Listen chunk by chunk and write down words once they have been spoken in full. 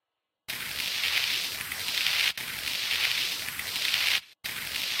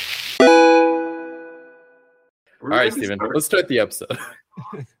All right, Steven, let's start the episode.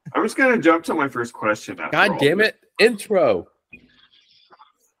 I'm just going to jump to my first question. God damn it. Intro.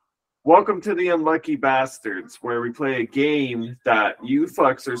 Welcome to the Unlucky Bastards, where we play a game that you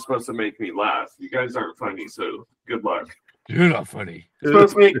fucks are supposed to make me laugh. You guys aren't funny, so good luck. You're not funny. You're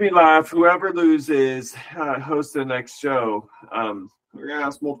supposed to make me laugh. Whoever loses hosts the next show. We're going to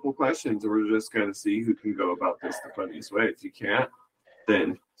ask multiple questions, and we're just going to see who can go about this the funniest way. If you can't,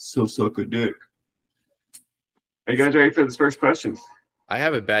 then suck a dick. Are you guys ready for this first question? I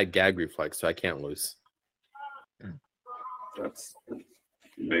have a bad gag reflex, so I can't lose. That's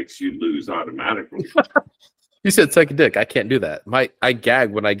makes you lose automatically. You said suck a dick. I can't do that. I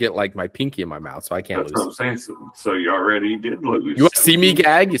gag when I get like my pinky in my mouth, so I can't lose. That's what I'm saying. So you already did lose. You want to see me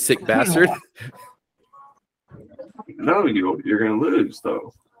gag, you sick bastard? No, you're gonna lose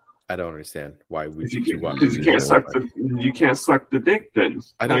though. I don't understand why we because you can't suck the dick. Then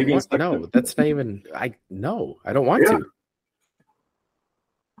I don't want. No, that's not even. I don't want to.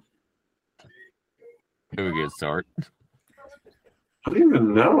 Here we get start. I don't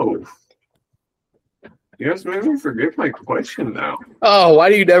even know. You guys made me forget my question now. Oh, why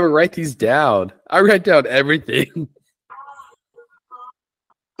do you never write these down? I write down everything.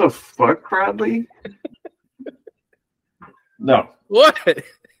 The fuck, Bradley? No. What?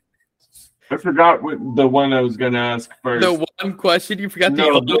 I forgot the one I was going to ask first. The one question? You forgot the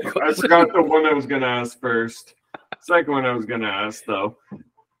other question? I forgot the one I was going to ask first. Second one I was going to ask, though.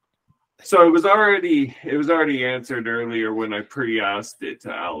 So it was already answered earlier when I pre-asked it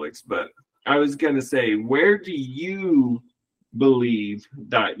to Alex, but I was going to say, where do you believe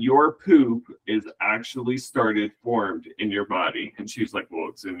that your poop is actually formed in your body? And she's like, well,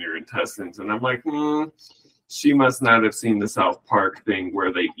 it's in your intestines. And I'm like, she must not have seen the South Park thing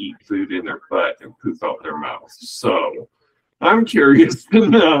where they eat food in their butt and poop out their mouth. So I'm curious to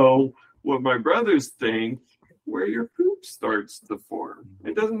know what my brothers think, where your poop starts to form.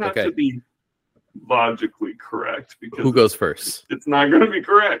 It doesn't have to be logically correct because who goes first? It's not going to be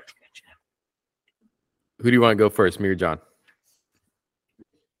correct. Who do you want to go first, me or John?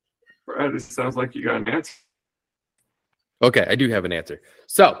 Brad, it sounds like you got an answer. Okay, I do have an answer.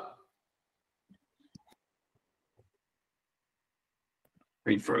 So,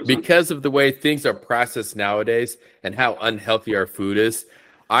 are you frozen? Because of the way things are processed nowadays and how unhealthy our food is,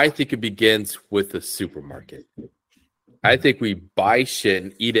 I think it begins with the supermarket. I think we buy shit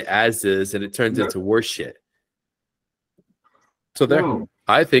and eat it as is, and it turns into worse shit. So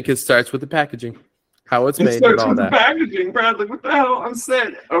I think it starts with the packaging, how it's made, and all that. Packaging, Bradley. What the hell? I'm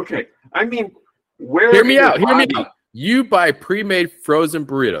saying, okay. I mean, where? Hear me out. You buy pre-made frozen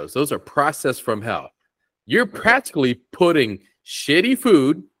burritos; those are processed from hell. You're practically putting shitty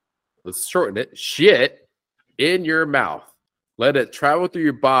food. Let's shorten it. Shit in your mouth. Let it travel through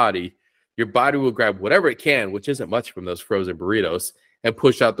your body. Your body will grab whatever it can, which isn't much from those frozen burritos, and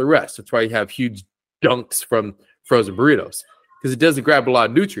push out the rest. That's why you have huge dunks from frozen burritos, because it doesn't grab a lot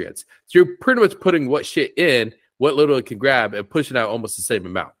of nutrients. So you're pretty much putting what shit in, what little it can grab, and pushing out almost the same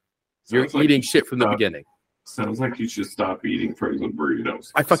amount. You're eating shit from the beginning. Sounds like you should stop eating frozen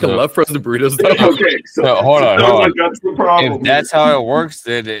burritos. I fucking love frozen burritos, though. Okay, so hold on. Like that's the problem. If that's how it works,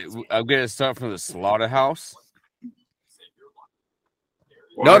 then I'm going to start from the slaughterhouse.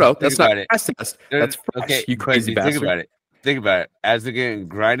 No, that's not processed. That's fresh, okay. You crazy bastard. Think about it. As they're getting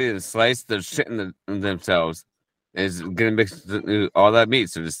grinded and sliced, they're shitting themselves. It's gonna mix all that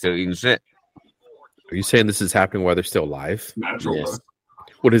meat, so they're still eating shit. Are you saying this is happening while they're still alive? Natural. Yes.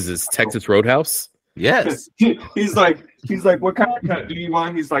 What is this, Texas Roadhouse? Yes. He's like, what kind of cut do you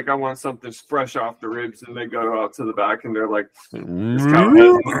want? He's like, I want something fresh off the ribs, and they go out to the back, and they're like, this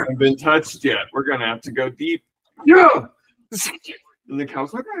cow hasn't been touched yet. We're gonna have to go deep. Yeah. And the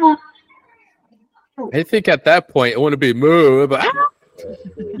cow's like, I think at that point it wouldn't be moo, but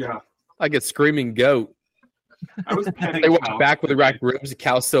yeah, like a screaming goat. I was petting. They walk back with the rack ribs. The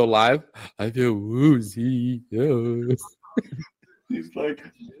cow's still alive. I feel woozy. Yeah. He's like,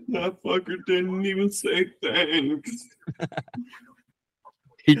 that fucker didn't even say thanks.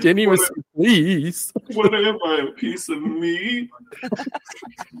 He didn't even say please. What am I, a piece of meat?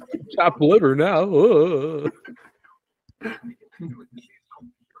 Chopped liver now.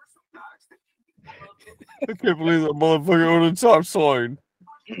 I can't believe that motherfucker on the top sign.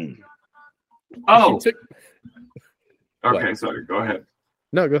 Oh. Okay, sorry. Go ahead.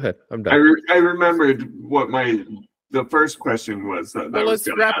 No, go ahead. I'm done. I remembered what the first question was. Let's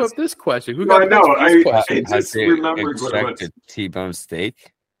wrap up this question. Who got this question? I just remembered what it was. T-bone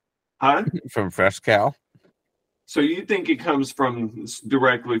steak? Huh? From Fresh Cow? So you think it comes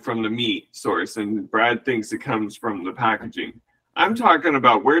directly from the meat source, and Brad thinks it comes from the packaging. I'm talking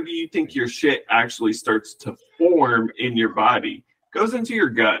about where do you think your shit actually starts to form in your body? Goes into your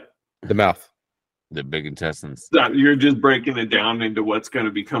gut. The mouth. The big intestines. That you're just breaking it down into what's going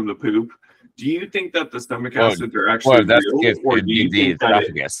to become the poop. Do you think that the stomach acids are actually real, or do you think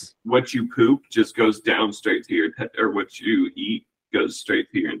that what you poop just goes down straight to your, or what you eat goes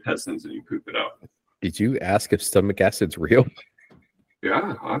straight to your intestines and you poop it out? Did you ask if stomach acid's real?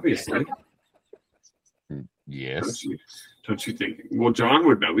 Yeah, obviously. Yes. Don't you think? Well, John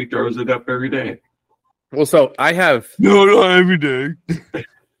would know. He throws it up every day. Well, so I have not every day.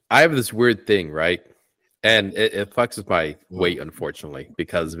 I have this weird thing, right? And it fucks with my weight, unfortunately,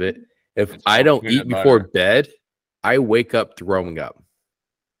 because of it. If I don't eat before bed, I wake up throwing up.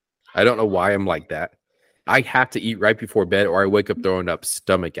 I don't know why I'm like that. I have to eat right before bed, or I wake up throwing up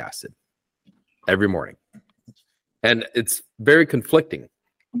stomach acid every morning. And it's very conflicting.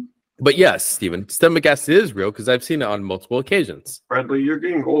 But yes, Stephen, stomach acid is real because I've seen it on multiple occasions. Bradley, you're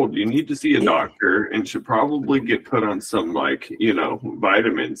getting old. You need to see a doctor and should probably get put on some,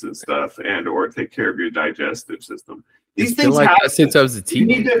 vitamins and stuff, and or take care of your digestive system. These things like happen. Since I was a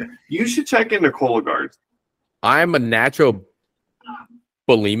teenager. You should check into Cologuard. I'm a natural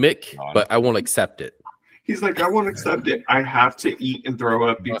bulimic, but I won't accept it. He's like, I won't accept it. I have to eat and throw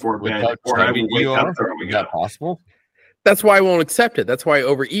up before bed, or I will wake up throwing up. Is that possible? That's why I won't accept it. That's why I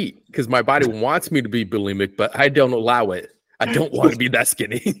overeat, because my body wants me to be bulimic, but I don't allow it. I don't want to be that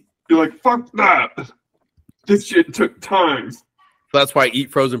skinny. You're like, fuck that. This shit took time. That's why I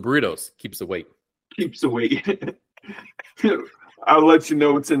eat frozen burritos. Keeps the weight. Keeps the weight. I'll let you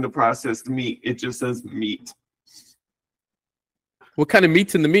know what's in the processed meat. It just says meat. What kind of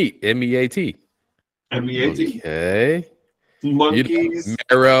meat's in the meat? M-E-A-T. M-E-A-T. Okay. Monkeys.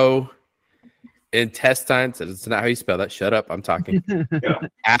 Marrow. Intestines. That's not how you spell that. Shut up. I'm talking. Yeah.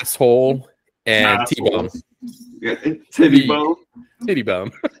 Asshole and T-bone. Yeah. Titty bone. Titty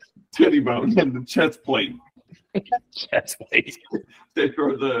bone. Titty bone. And the chest plate. Chest plate. They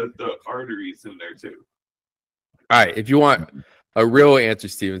throw the arteries in there too. All right. If you want a real answer,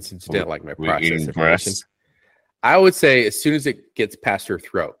 Steven, since you didn't like my process information, I would say as soon as it gets past your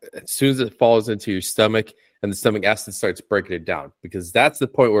throat, as soon as it falls into your stomach, and the stomach acid starts breaking it down, because that's the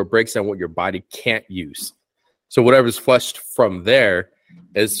point where it breaks down what your body can't use. So whatever's flushed from there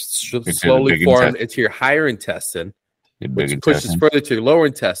is slowly formed into your higher intestine, which pushes further to your lower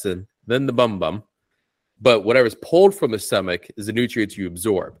intestine, then the bum. But whatever's pulled from the stomach is the nutrients you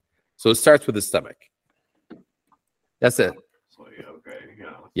absorb. So it starts with the stomach. That's it. So, okay,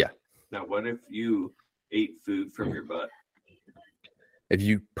 yeah. Yeah. Now, what if you ate food from your butt? If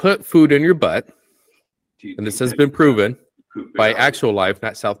you put food in your butt, and this has been proven by actual life,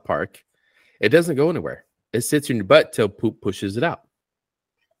 not South Park, it doesn't go anywhere. It sits in your butt till poop pushes it out.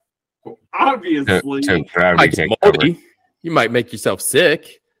 Well, obviously, you might make yourself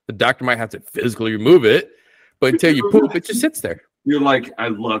sick. The doctor might have to physically remove it, but until you poop, it just sits there. You're like, I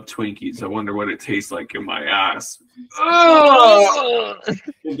love Twinkies. I wonder what it tastes like in my ass. Oh!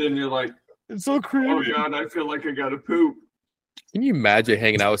 And then you're like, it's so creepy. Oh God, I feel like I gotta poop. Can you imagine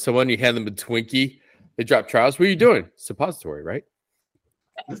hanging out with someone, you hand them a Twinkie, they drop trials? What are you doing? Suppository, right?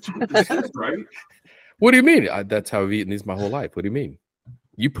 That's what this is, right? What do you mean? That's how I've eaten these my whole life. What do you mean?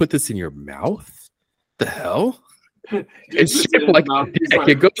 You put this in your mouth? The hell? It's shaped like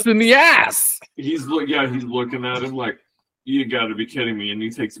it goes in the ass. He's looking at him like, you got to be kidding me. And he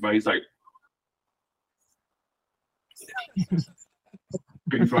takes it by. He's like,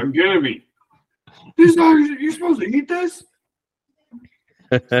 are you fucking kidding me? You're supposed to eat this?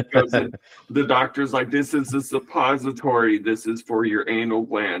 The doctor's like, this is a suppository. This is for your anal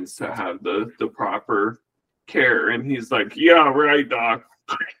glands to have the proper care. And he's like, yeah, right, doc.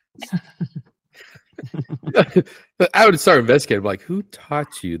 I would start investigating. I'm like, who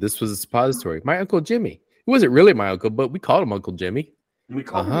taught you this was a suppository? My Uncle Jimmy. He wasn't really my uncle, but we called him Uncle Jimmy. We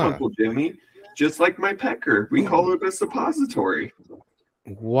call him Uncle Jimmy, just like my pecker. We call it a suppository.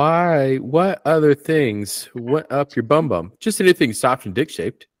 Why? What other things went up your bum? Just anything soft and dick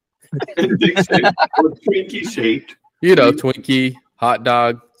shaped. Dick shaped or Twinkie shaped. You know, Twinkie, hot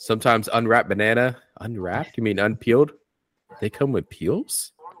dog, sometimes unwrapped banana. Unwrapped? You mean unpeeled? They come with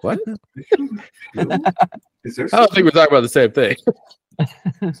peels? What? I don't think we're talking about the same thing.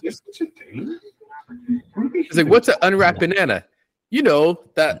 Is there such a thing? It's like, what's an unwrapped banana? You know,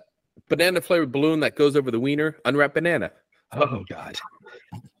 that banana flavored balloon that goes over the wiener? Unwrapped banana. Oh, God.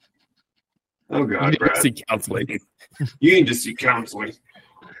 Oh, God, you Brad. need to see counseling. You need to see counseling.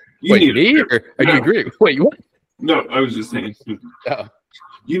 Wait, me? Or are you agreeing? Wait, what? No, I was just saying. Oh.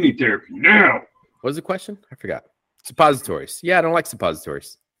 You need therapy now. What was the question? I forgot. Suppositories. Yeah, I don't like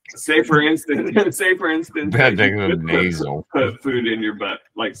suppositories. Say for instance, Bad that thing you with could nasal. put food in your butt,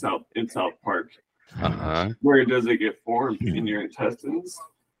 like South Park. Where does it get formed? In your intestines,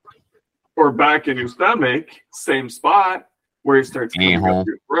 or back in your stomach? Same spot where it starts coming up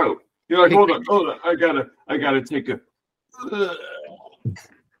your throat. You're like, hold on, I gotta take a.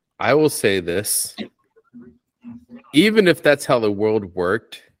 I will say this: even if that's how the world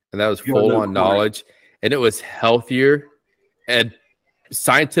worked, and that was full on knowledge, and it was healthier and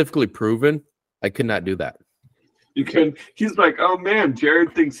scientifically proven, I could not do that. You can. He's like, oh man,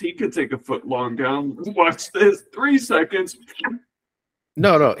 Jared thinks he could take a foot long down. Watch this, 3 seconds.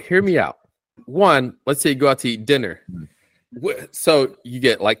 No, hear me out. One, let's say you go out to eat dinner. So you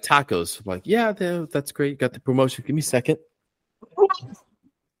get like tacos. I'm like, yeah, that's great. You got the promotion. Give me a second.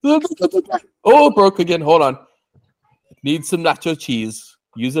 Oh, broke again. Hold on. Need some nacho cheese.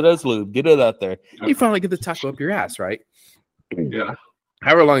 Use it as lube. Get it out there. You finally get the taco up your ass, right? Yeah.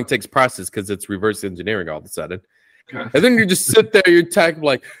 However long it takes process because it's reverse engineering all of a sudden. Okay. And then you just sit there, you're tagged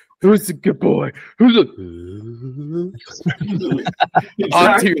like, who's the good boy? Who's the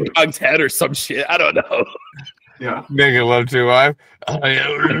onto your dog's head or some shit? I don't know. Yeah. Making love to wife.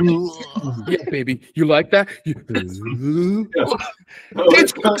 Yeah, baby. You like that?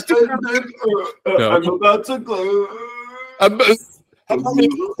 I'm about to glow.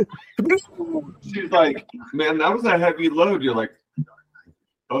 She's like, man, that was a heavy load. You're like,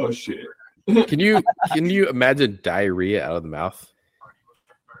 oh shit. Can you imagine diarrhea out of the mouth?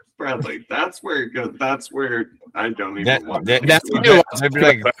 Bradley, that's where it goes. That's where I don't even want to. That'd be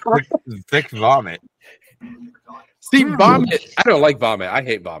like thick vomit. See, vomit. I don't like vomit. I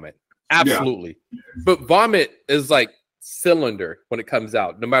hate vomit. Absolutely. Yeah. But vomit is like cylinder when it comes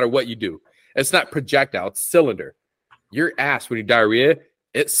out, no matter what you do. It's not projectile, it's cylinder. Your ass, when you diarrhea,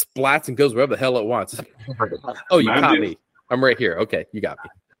 it splats and goes wherever the hell it wants. Oh, you caught me. I'm right here. Okay, you got me.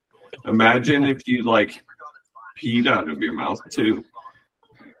 Imagine if you like peed out of your mouth too.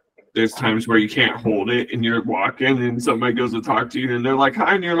 There's times where you can't hold it and you're walking and somebody goes to talk to you and they're like,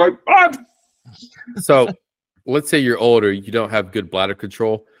 hi, and you're like, what? So let's say you're older, you don't have good bladder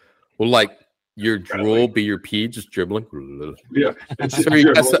control. Well, like your drool be your pee, just dribbling. Yeah.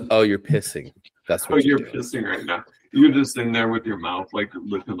 You're pissing. That's what you're pissing right now. You're just in there with your mouth like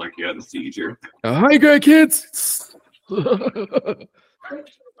looking like you had a seizure. Hi, great kids. They're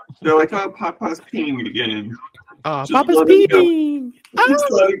like, oh, Papa's peeing again. Oh, Papa's peeing. Just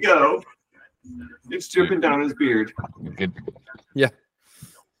let it go. It's dripping down his beard. Yeah.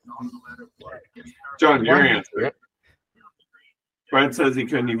 John, your answer. Brad says he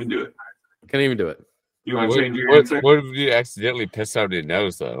couldn't even do it. Can't even do it. You want to change your answer? What if you accidentally piss out your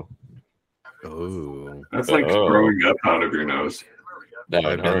nose, though? Oh. That's like throwing up out of your nose.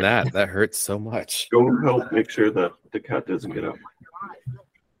 I've done that. That hurts so much. Go help make sure that the cat doesn't get up.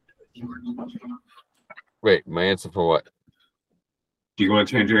 Wait, my answer for what? Do you want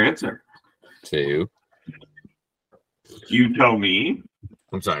to change your answer? To? You tell me.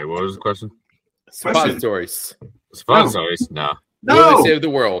 I'm sorry, what was the question? Suppositories. Suppositories? No. Will they save the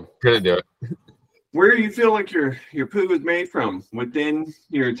world? Couldn't do it. Where do you feel like your poo is made from? Within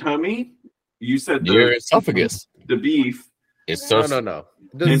your tummy? You said your esophagus. The beef. It's so no.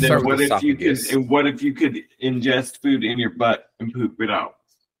 And then what if you could ingest food in your butt and poop it out?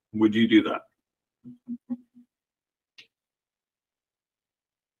 Would you do that?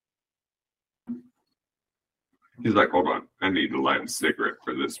 He's like, hold on, I need to light a cigarette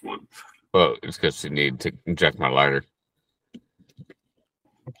for this one. Well, it's because you need to inject my lighter.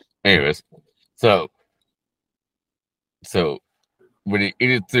 Anyways, so when you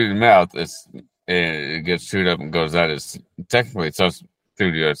eat it through the mouth, it gets chewed up and goes out. Technically, it's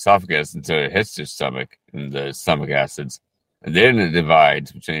through your esophagus until it hits your stomach and the stomach acids, and then it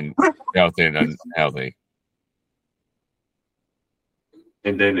divides between healthy and unhealthy.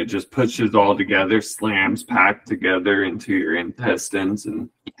 And then it just pushes all together, slams packed together into your intestines,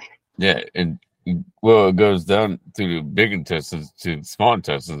 and it goes down through the big intestines to the small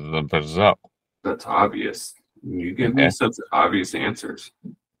intestines and then pushes up. That's obvious. You give me such obvious answers.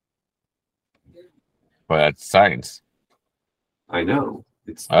 Well, that's science. I know.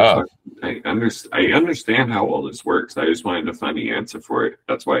 I understand how all this works. I just wanted a funny answer for it.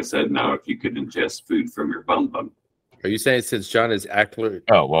 That's why I said now if you could ingest food from your bum bum. Are you saying since John is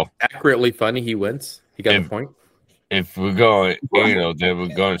accurately funny, he wins? He got the point? If we go, then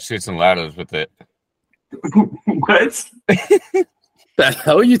we're going to shoot some ladders with it. What? The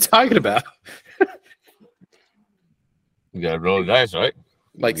hell are you talking about? You got to roll the dice, right?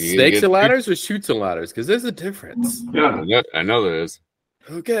 Like snakes and ladders or shoots and ladders? Because there's a difference. Yeah. I know there is.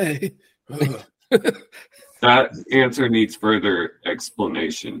 Okay. That answer needs further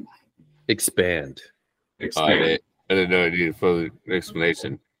explanation. Expand. Expand. I didn't know I needed further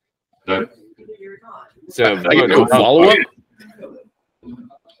explanation. That, So I can do a follow-up.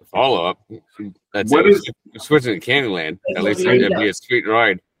 Follow up. That's What it. is- Switching to Candyland. At least it'd be a sweet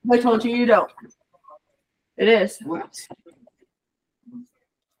ride. I told you don't. It is. what?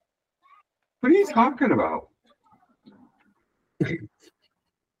 What are you talking about?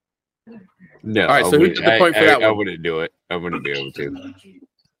 No. All right, I so who wouldn't- took the point for that I one? wouldn't do it. I wouldn't be able to.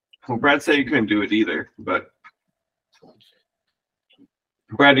 Well, Brad said you couldn't do it either, but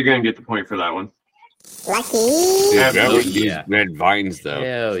Brad, you're gonna get the point for that one. Dude, Yeah, Brad would yeah. use red vines though.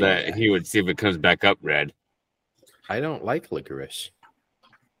 Hell So that yeah. he would see if it comes back up red. I don't like licorice.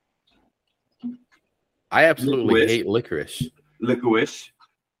 I absolutely Licorice. hate licorice. Licorice,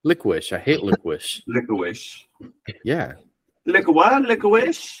 Licorice. I hate licorice. licorice, Yeah. licorice,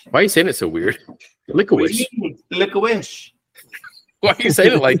 licorice. Why are you saying it so weird? Licorice. Licorice, Why are you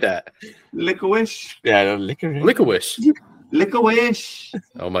saying it like that? licorice, Yeah, I don't lick it. Licorice. licorice.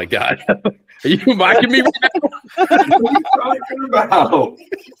 Oh my god. Are you mocking me? What are you talking about?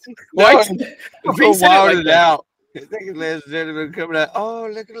 Why? No, If he I'm said it wilded like that- out. Thank you, ladies and gentlemen, coming out. Oh,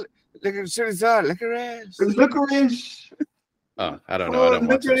 look at Suicide, look at ass. Licorice. Oh, I don't know. I don't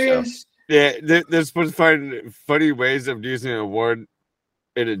watch the show. licorice. Yeah, they're supposed to find funny ways of using a word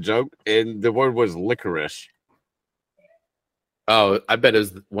in a joke, and the word was licorice. Oh, I bet it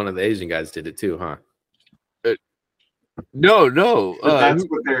was one of the Asian guys did it too, huh? No. But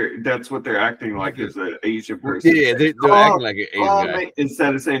that's what they're acting like as an Asian person. Yeah, they're Oh, acting like an Asian guy.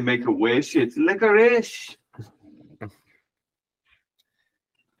 Instead of saying make a wish, it's licorice.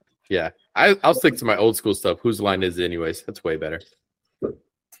 Yeah. I'll stick to my old school stuff. Whose line is it anyways? That's way better.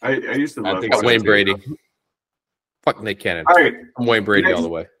 I used to I love think Got so, Wayne too. Brady. Fuck Nick Cannon. All right, I'm Wayne Brady Next- all the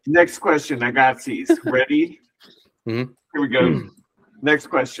way. next question. I got these. Ready? Mhm. Here we go. Next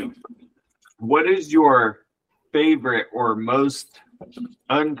question. What is your favorite or most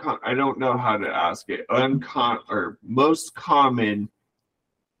I don't know how to ask it. Or most common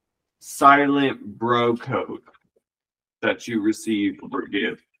silent bro code that you receive or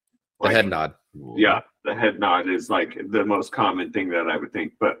give? The head nod. Yeah, the head nod is like the most common thing that I would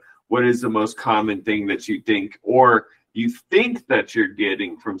think. But what is the most common thing that you think, or you think that you're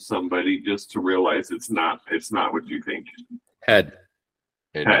getting from somebody, just to realize it's not what you think? Head.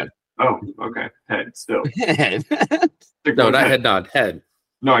 Head. Oh, okay. Head still. Head. Stick No, with not head. head nod. Head.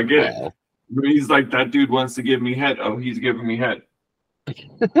 No, I get it. Well, But he's like, that dude wants to give me head. Oh, he's giving me head.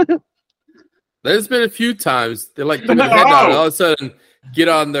 There's been a few times they're like putting their head down and all of a sudden get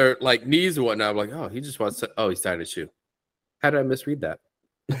on their like knees and whatnot. I'm like, oh, he just wants to. Oh, he's tying his shoe. How did I misread that?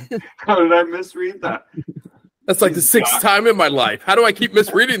 How did I misread that? That's like the sixth time in my life. How do I keep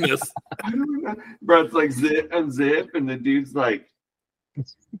misreading this? I don't know. Brad's like zip and zip, and the dude's like,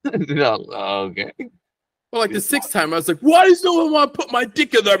 no, okay. Well, like the sixth time, I was like, why does no one want to put my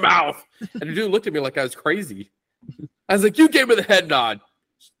dick in their mouth? And the dude looked at me like I was crazy. I was like, you gave me the head nod.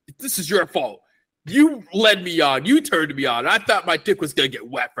 This is your fault. You led me on. You turned me on. I thought my dick was going to get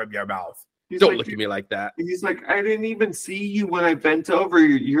wet from your mouth. he's Don't like, look at me like that. he's like, I didn't even see you when I bent over.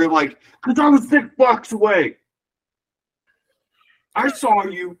 You're like, because I was 6 blocks away. I saw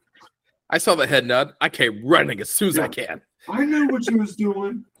you. I saw the head nod. I came running as soon as I can. I knew what you was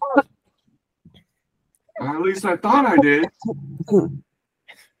doing. At least I thought I did.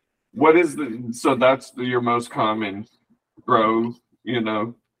 What is so that's your most common bro,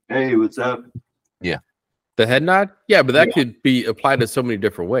 hey, what's up? The head nod? Yeah, but that Yeah. could be applied to so many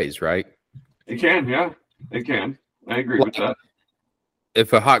different ways, right? It can, yeah. It can. I agree with that.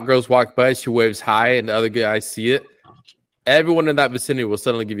 If a hot girl's walk by, she waves hi, and the other guys see it. Everyone in that vicinity will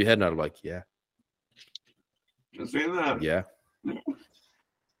suddenly give you a head nod. I'm like, yeah, Just saying that. yeah.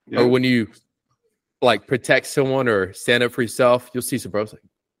 Yeah. Or when you like protect someone or stand up for yourself, you'll see some bros like,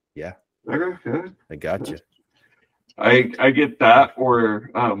 Okay, yeah. I got you. I get that, or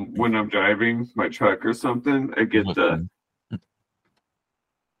when I'm driving my truck or something, I get the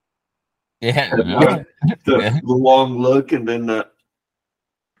Yeah. the long look, and then the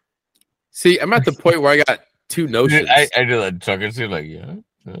See, I'm at the point where I got two notions. I do that trucker too, like, yeah.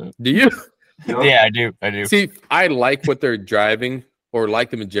 Do you? Yeah, I do. See, I like what they're driving or like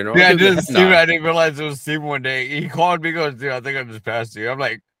them in general. Yeah, I'll give them just a Steve, nod. I didn't realize it was Steve one day. He called me, goes, dude, I think I just passed you. I'm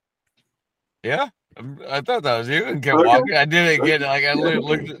like, yeah, I thought that was you, and kept Okay. walking. I did it again. Like I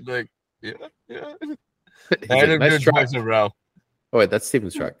looked at like, yeah. He's I like, had a nice good truck. twice in a row. Oh wait, that's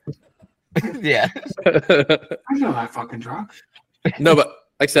Steven's truck. Yeah. I know that fucking truck. No, but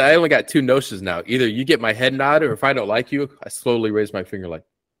like I said, I only got two notions now. Either you get my head nod, or if I don't like you, I slowly raise my finger like,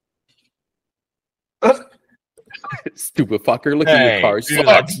 Stupid fucker. Look at your car. Dude, that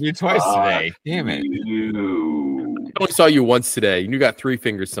Sucks. to me twice today. Damn it. You. I only saw you once today, and you got 3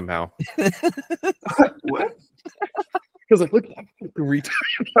 fingers somehow. What? Because like, look at that fucking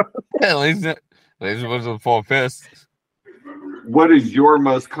retard. At least it wasn't full fist. What is your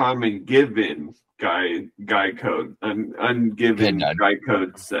most common given guy code? Ungiven Head nod. guy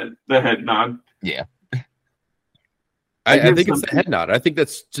code said the head nod. Yeah. I give think it's the something- head nod. I think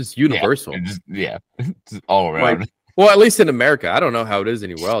that's just universal. Just all around. Well, at least in America. I don't know how it is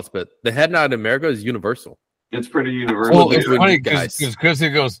anywhere else, but the head nod in America is universal. It's pretty universal. Well, those it's would funny be guys. because Chrissy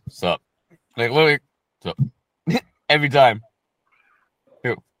goes, "Sup?" Like literally, "Sup?" Every time.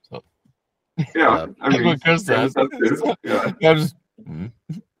 Yo, sup? yeah, I That's mean, what Chris says. that's it. Yeah, I'm just, "Mhm."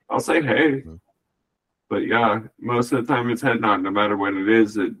 I'll say hey. Mhm. But yeah, most of the time it's head nod, no matter what it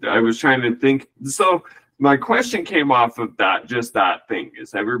is. I was trying to think. So my question came off of that, just that thing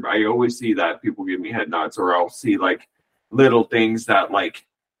is I always see that people give me head nods, or I'll see like little things that like,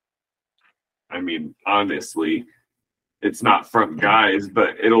 I mean, honestly, it's not from guys,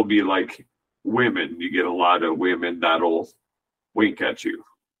 but it'll be like women. You get a lot of women that'll wink at you.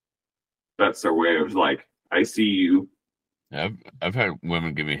 That's their way of like, I see you. Yeah, I've had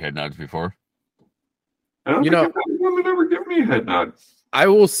women give me head nods before. I don't You think know- I've had a woman ever give me a head nod. I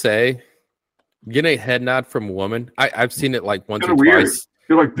will say, getting a head nod from a woman, I've seen it like once or Kinda weird. twice.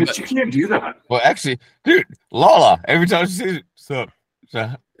 You're like, bitch, you can't do that. Well, actually, dude, Lala, every time she sees it, "Sup?"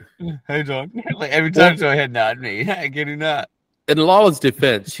 Hey, John. Like every time she'll head nod me, I get it not. In Lala's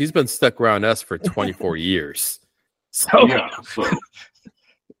defense, she's been stuck around us for 24 years. So Yeah, so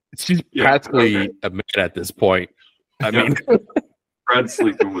she's Yeah, practically okay. a man at this point. I Yeah. mean, Brad's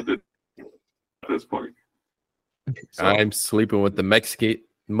sleeping with it at this point. So, I'm sleeping with the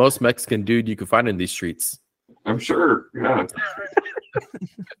most Mexican dude you can find in these streets. I'm sure, yeah.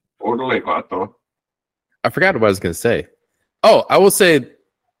 Orderly vato. I forgot what I was going to say. Oh, I will say,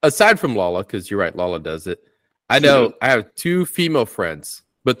 aside from Lala, because you're right, Lala does it. I know I have 2 female friends,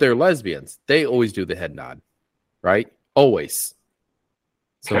 but they're lesbians. They always do the head nod, right? Always.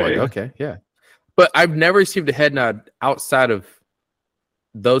 So I'm like, okay, yeah. But I've never received a head nod outside of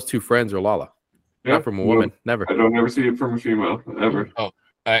those 2 friends or Lala. Yeah, Not from a woman. Never. I don't ever see it from a female, ever.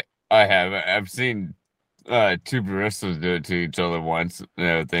 I have. I've seen 2 baristas do it to each other once and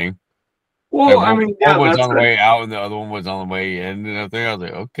everything. Well, Like, I mean, yeah, one was that's on the the- way out and the other one was on the way in and everything. I was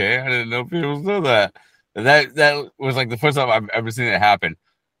like, okay, I didn't know people do that. And that was like the first time I've ever seen it happen.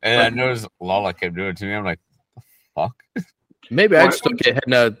 And I noticed Lala kept doing it to me. I'm like, the fuck? Maybe I What? just don't get head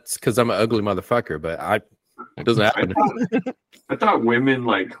nods because I'm an ugly motherfucker, but it doesn't happen. I thought women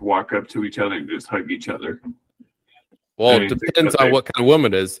like walk up to each other and just hug each other. Well, I it mean, depends because on what kind of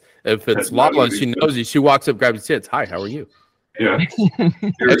woman it is. If it's Head nod Lala, would she be knows you. She walks up, grabs your tits. Hi, how are you? Yeah.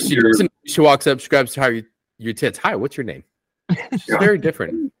 If she doesn't, she walks up, she grabs your tits. Hi, what's your name? It's Yeah. very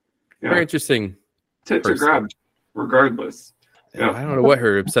different. Very Yeah. interesting. Tits are person. grabbed, regardless. Yeah. I don't know what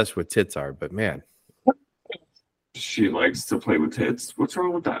her obsessed with tits are, but man, She likes to play with tits. What's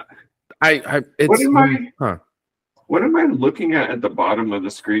wrong with that? it's What am I? huh. What am I looking at the bottom of the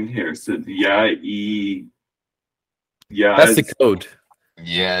screen here? It said yeah. That's the code.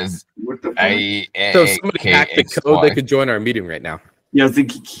 Yes. What the fuck? So if somebody hacked the code, they could join our meeting right now. Yeah,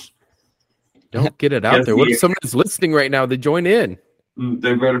 Don't get it out Yes, there. What the- if somebody's listening right now? They join in.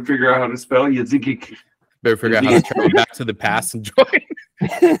 they better figure out how to spell Yaziki. Better figure out how to travel back to the past and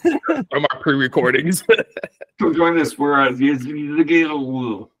join from our pre-recordings. Come join us. We're at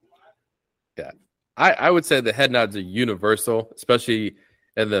Yaziki. I would say the head nods are universal, especially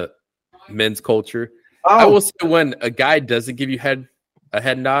in the men's culture. I will say when a guy doesn't give you a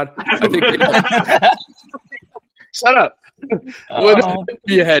head nod, I think shut up. When Oh. they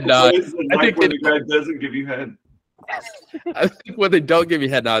give you a head nod, I think think when they- the guy doesn't give you head. I think when they don't give you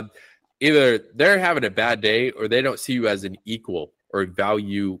a head nod, either they're having a bad day or they don't see you as an equal or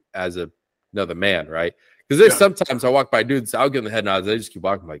value as another man, right? Because there's Yeah. sometimes I walk by dudes, I'll give them the head nods, they just keep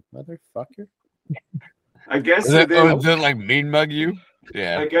walking like motherfucker. I guess Is it it, is. does it like mean mug you?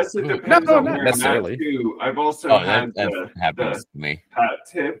 Yeah. I guess it depends No, on not where necessarily. I'm at too. I've also Oh, had that the happens to me. hat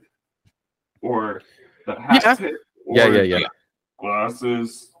tip or the hat Yeah. tip. Yeah, or yeah. the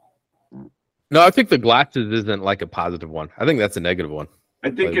glasses. No, I think the glasses isn't like a positive one. I think that's a negative one. I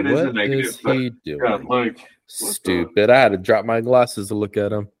think Like, it is a what negative. is But he doing? yeah, like, Stupid. I had to drop my glasses to look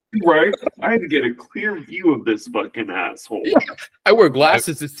at him. right? I had to get a clear view of this fucking asshole. Yeah. I wear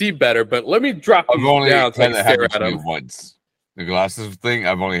glasses to see better, but let me drop I've these only down had so I can that stare happen at to me him. once. The glasses thing,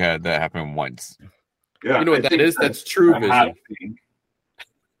 I've only had that happen once. Yeah, You know what I that think is? That's true a vision. hat thing.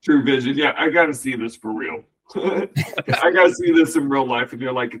 True vision. Yeah, I got to see this for real. I got to see this in real life, and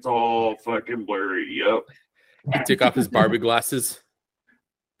you're like, it's all fucking blurry. Yep. He took off his Barbie glasses.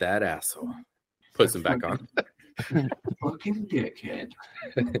 That asshole. Puts them back on. Fucking dickhead.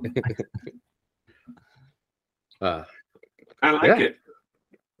 I like it.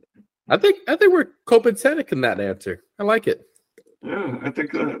 I think we're copacetic in that answer. I like it. Yeah, I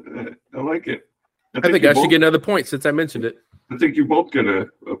think I like it. I think I should get another point since I mentioned it. I think you both get a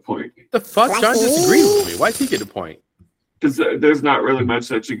point. The fuck? John disagreed with me. Why'd he get a point? Because there's not really much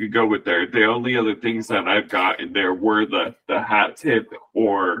that you could go with there. The only other things that I've got in there were the hat tip,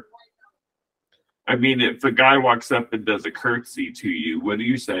 or I mean, if a guy walks up and does a curtsy to you, what do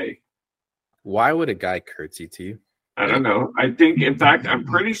you say? Why would a guy curtsy to you? I don't know. I think, in fact, I'm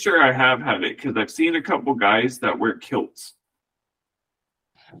pretty sure I have had it because I've seen a couple guys that wear kilts.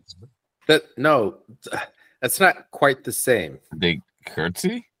 That's not quite the same. They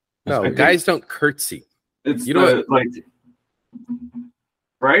curtsy? No, guys don't curtsy. It's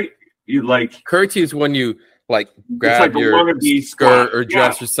right? You like curtsy is when you grab your skirt or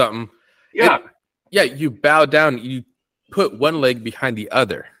dress or something. Yeah. You bow down. You put one leg behind the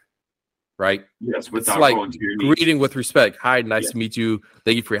other, right? Yes, without it's like going to your knees. Greeting with respect. Hi, nice to meet you.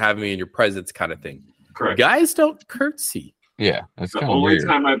 Thank you for having me in your presence, kind of thing. Correct. Guys don't curtsy. Yeah, that's the only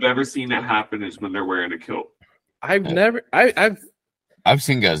time I've ever seen it happen is when they're wearing a kilt. I've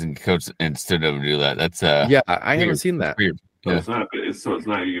seen guys in kilts and stood over to do that. That's I haven't seen that. Weird. So it's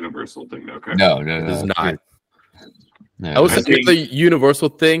not a universal thing, okay? No, it's not. No, I was thinking the universal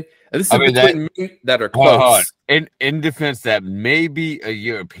thing. And this is between men that are close. Hold on. In defense, that may be a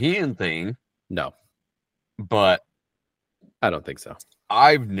European thing. No, but I don't think so.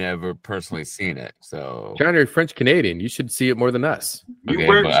 I've never personally seen it. So, John, you're French Canadian. You should see it more than us. Okay,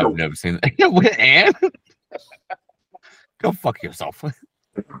 but I've never seen that. And go fuck yourself.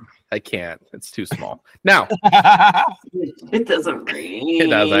 I can't. It's too small. Now, it doesn't rate. It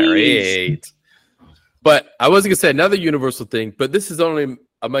doesn't rate. But I was going to say another universal thing, but this is only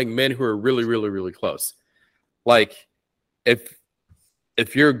among men who are really, really, really close. Like, if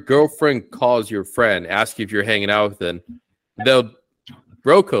your girlfriend calls your friend, asks you if you're hanging out with them, they'll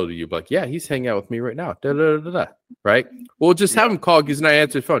bro code you, like, yeah, he's hanging out with me right now. Da, da, da, da, right? Well, just have him call because he's not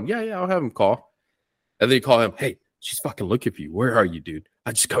answering his phone. Yeah, I'll have him call. And then you call him, hey, she's fucking looking for you. Where are you, dude?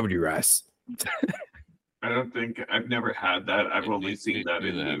 I just covered your ass. I don't think I've never had that. I've only seen that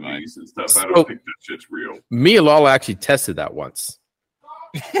in movies and stuff. I don't think that shit's real. Me and Lala actually tested that once.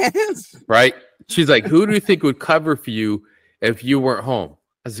 Right? She's like, who do you think would cover for you if you weren't home?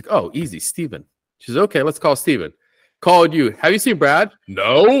 I was like, oh, easy, Steven. She's okay, let's call Steven. Called you. Have you seen Brad?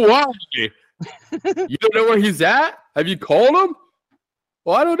 No, why? You don't know where he's at? Have you called him?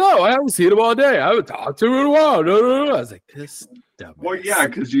 Well, I don't know. I haven't seen him all day. I haven't talked to him in a while. No. I was like, this dumbass. Well, yeah,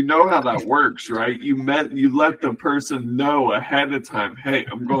 because you know how that works, right? You let the person know ahead of time, hey,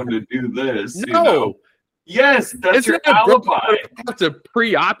 I'm going to do this. No. You know? Yes, that's your alibi. I have to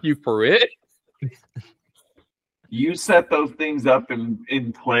pre-op you for it. You set those things up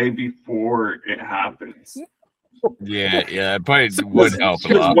in play before it happens. Yeah, probably would help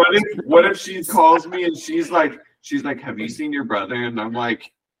a lot. What if she calls me and she's like, have you seen your brother? And I'm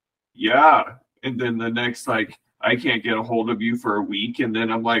like, yeah. And then the next, like, I can't get a hold of you for a week. And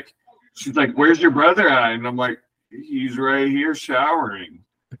then I'm like, she's like, where's your brother at? And I'm like, he's right here showering.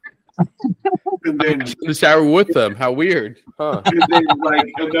 And then in the shower with them. How weird. Huh? And then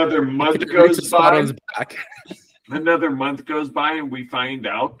like another month goes by. Another month goes by and we find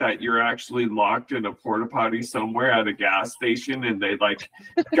out that you're actually locked in a porta potty somewhere at a gas station, and they locked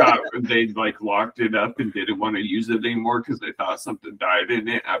it up and didn't want to use it anymore because they thought something died in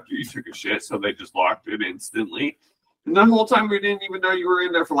it after you took a shit, so they just locked it instantly. And the whole time we didn't even know you were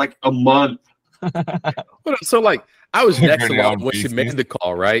in there for like a month. So like I was next to Lala when she made the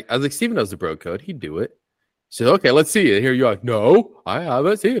call, right? I was like, Steven knows the bro code, he'd do it. She said, okay, let's see it. Here you are. No, I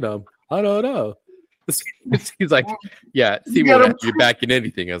haven't seen him. I don't know. He's like, yeah, see what you're back in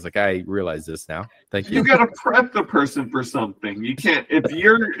anything. I was like, I realize this now. Thank you. You gotta prep the person for something. You can't if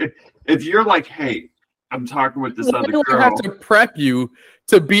you're like, hey, I'm talking with this other girl. I have to prep you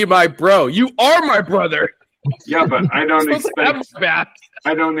to be my bro. You are my brother. Yeah, but I don't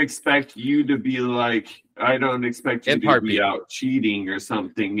expect you to be like, I don't expect you to be out cheating or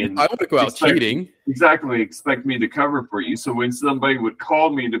something. And I want to go out cheating. Exactly. Expect me to cover for you. So when somebody would call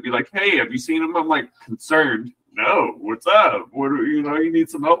me to be like, hey, have you seen him? I'm like, concerned. No, what's up? You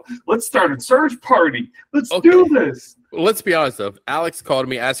need some help? Let's start a search party. Let's do this. Well, let's be honest, though. If Alex called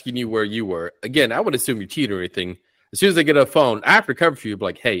me asking you where you were, again, I would assume you cheated or anything. As soon as I get a phone, I have to cover for you. Be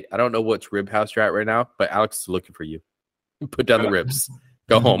like, hey, I don't know which rib house you're at right now, but Alex is looking for you. Put down the ribs.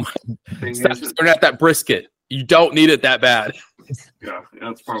 Go home. Stop staring at that brisket. You don't need it that bad. Yeah,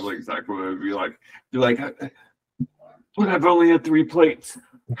 that's probably exactly what it would be like. You're like, But I've only had 3 plates.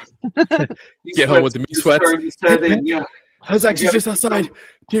 Get home with the meat sweats. Yeah. I was actually just outside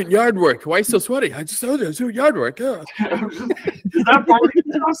doing yard work. Why are you so sweaty? I just told you I was doing yard work. Yeah. Is that barbecue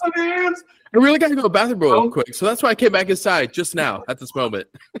sauce on the hands? I really got to go to the bathroom real quick. So that's why I came back inside just now at this moment.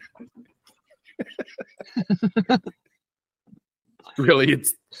 Really,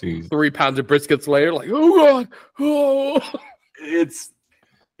 it's 3 pounds of briskets later. Like, oh, God. Oh. It's,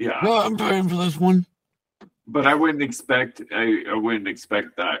 yeah. No, I'm paying for this one. But I wouldn't expect I wouldn't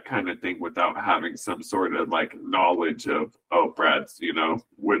expect that kind of thing without having some sort of like knowledge of, oh, Brad's,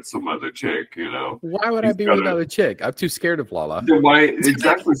 with some other chick, Why would I be with another chick? I'm too scared of Lala. So why in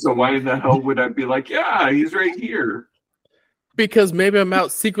the hell would I be like, yeah, he's right here? Because maybe I'm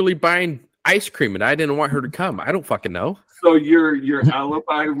out secretly buying ice cream and I didn't want her to come. I don't fucking know. So your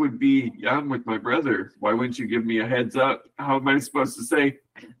alibi would be, yeah, I'm with my brother. Why wouldn't you give me a heads up? How am I supposed to say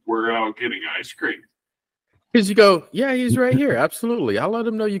we're out getting ice cream? Because you go, yeah, he's right here. Absolutely. I'll let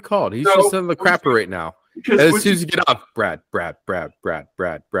him know you called. He's just in the crapper right now. And as soon as you get off, Brad. What are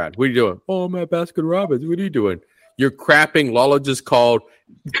you doing? Oh, I'm at Baskin Robbins. What are you doing? You're crapping. Lala just called.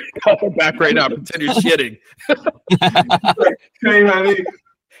 Call her back right now. Pretend you're shitting. Hey, honey.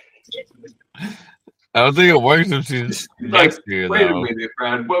 I don't think it works if she's next to you, wait though. a minute,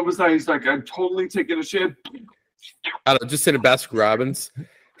 Brad. What was that? He's like, I'm totally taking a shit. I don't know, just sitting at Baskin Robbins.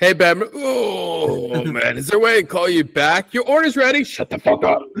 Hey, Batman. Oh, man. Is there a way I can call you back? Your order's ready. Shut the fuck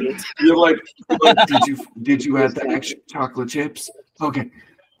up. You're like, did you add the extra chocolate chips? Okay.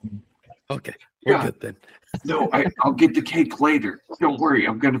 Okay. We're good then. No, I'll get the cake later. Don't worry.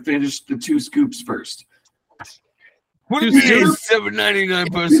 I'm going to finish the 2 scoops first. What is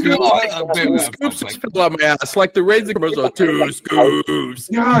 $7.99 per scoop? 2 scoops fill out my ass like the raisin commercial. 2 scoops.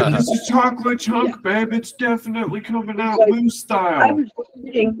 Yeah, this is chocolate chunk, babe. It's definitely coming out loose style. I was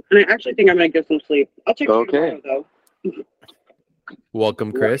eating, and I actually think I'm gonna get some sleep. I'll check you tomorrow, though.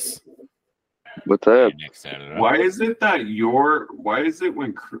 Welcome, Chris. What's up? Why is it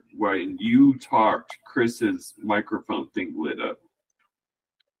when you talked, Chris's microphone thing lit up?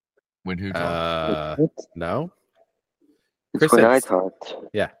 When who talked? No. It's when I talked.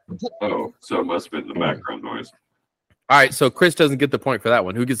 Yeah. Oh, so it must have been the background noise. All right, so Chris doesn't get the point for that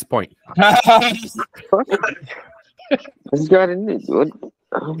one. Who gets the point? I just got in it.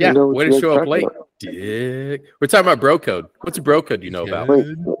 Yeah, way to show up late. Dick. We're talking about bro code. What's a bro code you know about?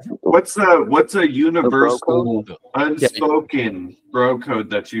 What's a universal unspoken bro code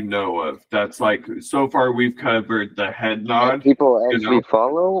that you know of? That's like, so far we've covered the head nod. That people actually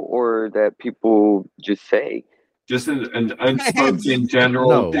follow, or that people just say? Just an unspoken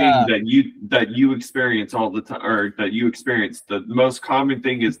general thing that you experience all the time, or that you experience. The most common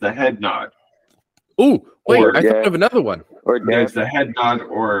thing is the head nod. Oh, wait, I thought of another one. Or there's the head nod,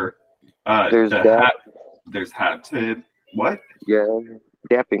 or there's the hat. There's hat tip. What? Yeah,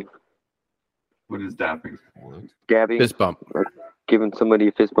 dapping. What is dapping? Dabbing. Fist bump. Or giving somebody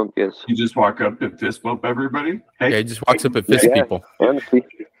a fist bump, yes. You just walk up and fist bump everybody? Hey. Yeah, he just walks up and fist people. Honestly.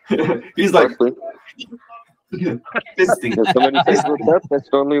 He's like... fisting. If somebody says what's up, that's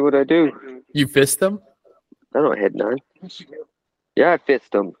normally what I do. You fist them? I don't head nod. Yeah, I fist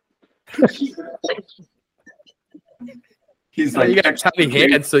them. He's like, you got tiny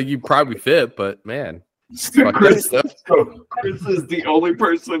hands, so you probably fit, but man. Chris is the only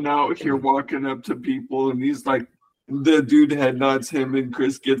person out here walking up to people, and he's like, the dude head nods him, and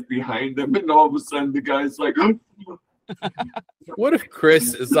Chris gets behind him, and all of a sudden the guy's like, what if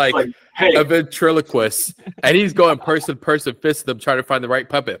Chris is like hey, a ventriloquist and he's going person to person, fist them, trying to find the right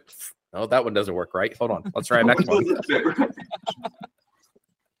puppet? Oh, that one doesn't work, right? Hold on. Let's try next one.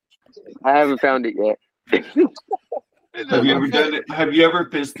 I haven't found it yet. Have you ever done it? Have you ever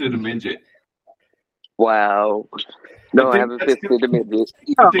fisted a midget? Wow. No, I haven't fisted a midget.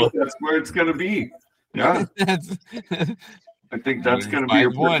 I think that's where it's gonna be. Yeah. I think that's gonna be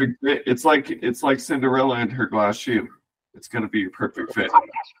your perfect fit. It's like Cinderella and her glass shoe. It's gonna be your perfect fit.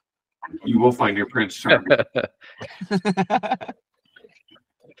 You will find your Prince Charming.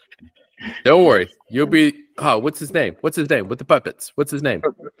 Don't worry. You'll be what's his name? What's his name? With the puppets. What's his name?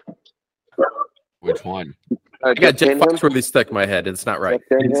 Which one? I got Jeff Foxworthy stuck in my head, and it's not right.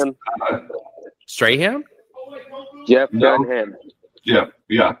 Strahan? Jeff Dunham. Yeah.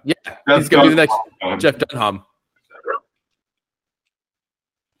 Yeah. He's gonna be the next Jeff Dunham.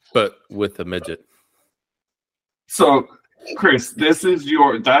 But with a midget. So, Chris, that's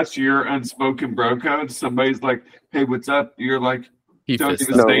your unspoken bro code. Somebody's like, "Hey, what's up?" You're like, "Don't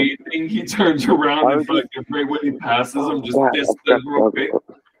even say anything." He turns around and fucking right when he passes him, just fist them real quick.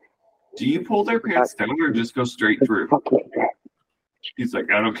 Do you pull their pants down or just go straight through? He's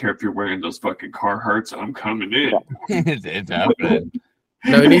like, I don't care if you're wearing those fucking Carhartts. I'm coming in. It's happening.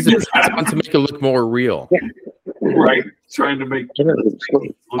 No, he needs to make it look more real. Right? Trying to make.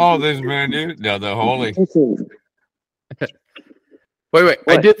 Oh, this man, dude. No, the holy. Wait.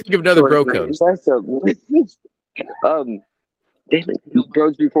 I did think of another bro code. Damn it.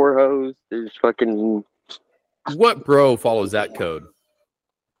 Bros before hoes. There's fucking. What bro follows that code?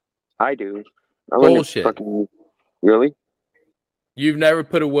 I do. I wouldn't Bullshit. Fucking, really? You've never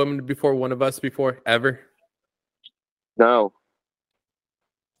put a woman before one of us before, ever? No.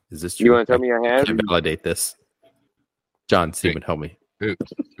 Is this true? You want to tell me I have? Can I validate this? John Seaman, help me. Who's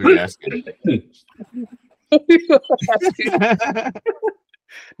asking?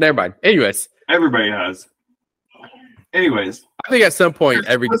 Never mind. Anyways, Everybody has. Anyways, I think at some point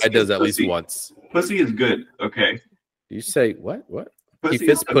every guy Pussy does is at least pussy. once. pussy is good. Okay. You say what? What? He Pussy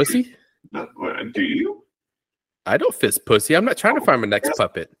fist is pussy? Not, what, do you? I don't fist pussy. I'm not trying to find my next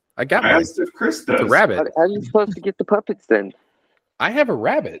puppet. I got I mine. asked if Chris It's does. a rabbit. How are you supposed to get the puppets then? I have a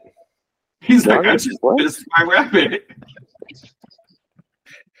rabbit. He's like, I What? just What? missed my rabbit.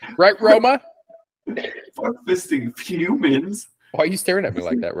 Right, Roma? Fuck fisting humans Why are you staring at me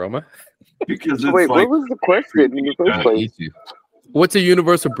like that, Roma? because it's Wait, like what was the question in the first place? Eat you. What's a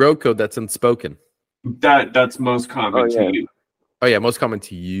universal bro code that's unspoken? that's most common Oh, yeah. to you. Oh yeah, most common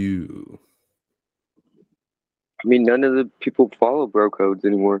to you. I mean, none of the people follow bro codes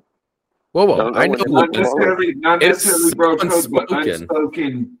anymore. Whoa. Don't know I know. what Not It's necessarily bro code, but unspoken.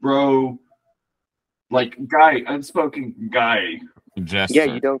 unspoken bro, like guy, unspoken guy. Gesture. Yeah,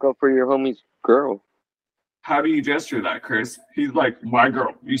 you don't go for your homie's girl. How do you gesture that, Chris? He's like, my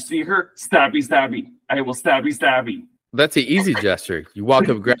girl. You see her? Stabby, stabby. I will stabby, stabby. That's an easy gesture. You walk up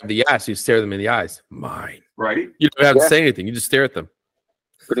and grab the ass, you stare them in the eyes. Mine. Right? You don't have to Yeah. say anything. You just stare at them.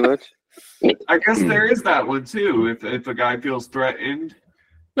 Pretty much. I guess there is that one too. If a guy feels threatened,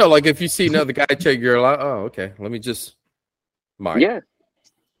 No, like if you see another guy check your girl out, oh, okay. Let me just mine. Yeah.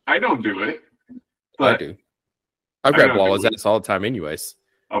 I don't do it. I But do. I grab don't Walla's do it. ass all the time anyways.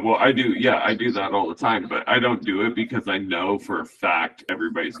 well, I do. Yeah, I do that all the time. But I don't do it because I know for a fact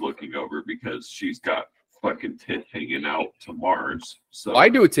everybody's looking over because she's got fucking tit hanging out to Mars. So I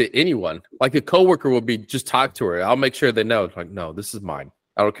do it to anyone. Like a coworker will be just talk to her. I'll make sure they know. Like, no, this is mine.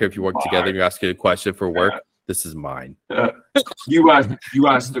 I don't care if you work together and you're asking a question for work. This is mine. you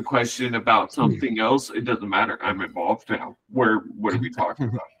asked a question about something else. It doesn't matter. I'm involved now. What are we talking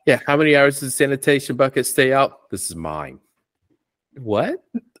about? Yeah. How many hours does the sanitation bucket stay out? This is mine. What?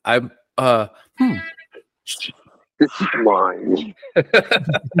 I'm This is mine.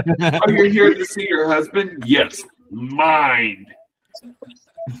 Oh, you're here to see your husband? Yes, mine.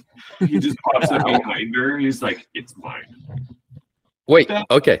 He just pops up behind her. He's like, it's mine. wait,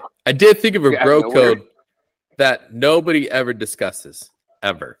 okay. I did think of a Yeah, bro nowhere. code that nobody ever discusses.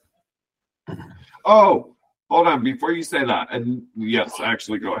 Ever. Oh, hold on. Before you say that, and yes,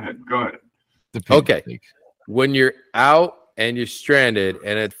 actually, go ahead. Go ahead. The people Okay. think. When you're out and you're stranded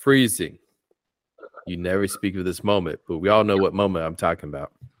and it's freezing, you never speak of this moment, but we all know what moment I'm talking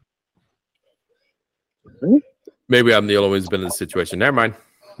about. Maybe I'm the only one who's been in this situation. Never mind.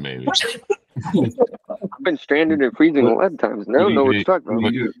 Maybe. I've been stranded and freezing a lot of times. I don't know what you're talking What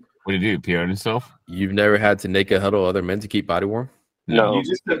about. do you do? What do you do? PR himself? You've never had to naked huddle other men to keep body warm? No. You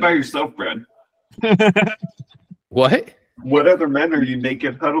just sit by yourself, Brad. What? What other men are you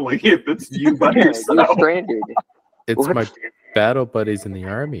naked huddling if it's you by Yeah, you're yourself? stranded. It's What? my battle buddies in the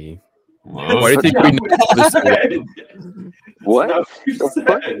army. Whoa. Why do you think we know this? What? Not what you The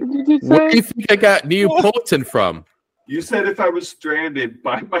fuck said. did you just Where do say? you think I got Neapolitan from? You said if I was stranded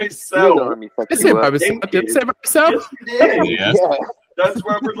by You don't myself. let me fuck I you said by up. myself. I didn't say by myself. Yes, you did. Yes. Yeah. That's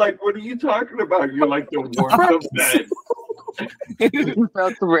why we're like, what are you talking about? You're like the warmth of bed. You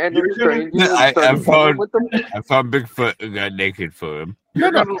found some random You're gonna- stranger. and I started found- with them. I found Bigfoot and got naked for him.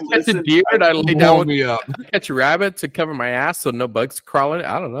 You're No, gonna I catch a listen. deer and I lay down Hold with me up. catch a rabbit to cover my ass so no bugs crawling.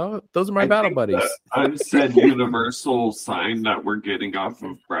 I don't know. Those are my I battle think buddies. the unsaid universal sign that we're getting off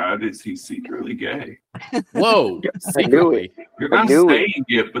of Brad is he's secretly gay. Whoa, I knew secretly. You're I not knew it. saying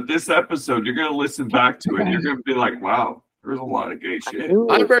it, but this episode, you're gonna listen back to it. And you're gonna be like, "Wow, there's a lot of gay shit."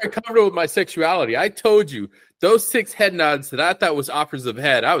 I'm very comfortable with my sexuality. I told you those 6 head nods that I thought was offers of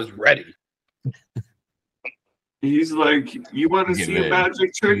head. I was ready. He's like, "You want to Get see a in.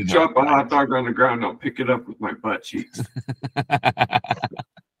 magic trick? Get Drop a up. hot dog on the ground. I'll pick it up with my butt cheeks.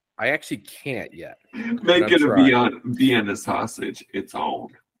 I actually can't yet. Make I'm it a trying. Vienna sausage. It's on."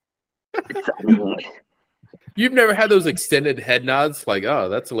 You've never had those extended head nods? Like, oh,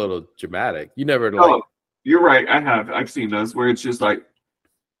 that's a little dramatic. You never like, Oh, you're right. I have. I've seen those where it's just like,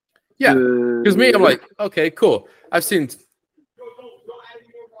 yeah. Because me, I'm like, okay, cool. I've seen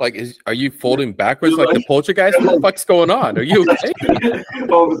Like, are you folding backwards like the poltergeist? What the fuck's going on? Are you okay?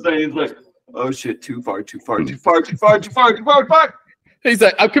 All of a sudden, he's like, "Oh shit, too far, too far, too far, too far, too far, too far, too far." He's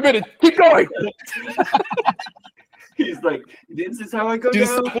like, "I'm committed. Keep going." He's like, "This is how I go You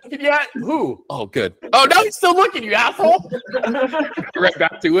down." still looking yet? Who? Oh, good. Oh, no, he's still looking, you asshole. Right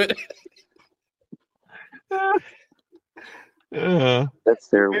back to it. That's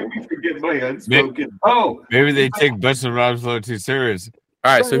terrible. Maybe forget my unspoken. Oh, Maybe they take Butch and Rob's flow too serious.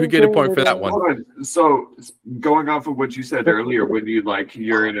 All right, so who get a point for that one? hold on. So going off of what you said earlier, when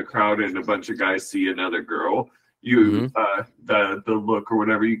you're in a crowd and a bunch of guys see another girl, the look or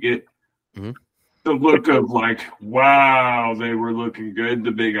whatever you get, Mhm. the look of like, wow, they were looking good,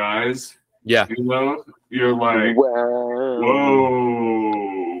 the big eyes. Yeah. You're like, Wow.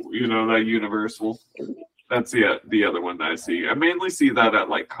 whoa, that universal. That's the other one that I see. I mainly see that at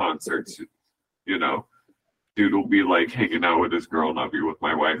like concerts. Dude will be like hanging out with his girl and I'll be with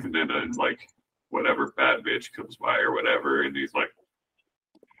my wife, and then like whatever bad bitch comes by or whatever, and he's like,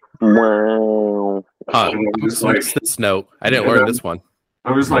 Wow. Huh. and I'm just like, What's this note? I didn't learn this one.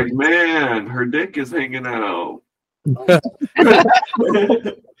 I was like, man, her dick is hanging out.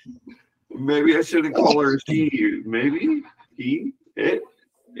 Maybe I shouldn't call her she. Maybe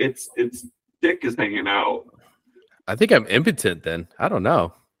its dick is hanging out. I think I'm impotent then. I don't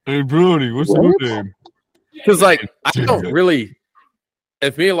know. Hey, Brody, what's your name? Because, like, I don't really.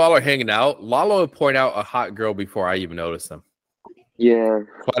 If me and Lalo are hanging out, Lalo would point out a hot girl before I even notice them. Yeah.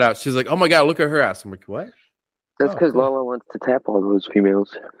 Flat out. She's like, "Oh my God, look at her ass." I'm like, "What?" That's because Lala wants to tap all those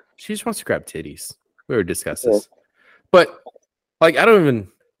females. She just wants to grab titties. We were discussing this. But, like, I don't even.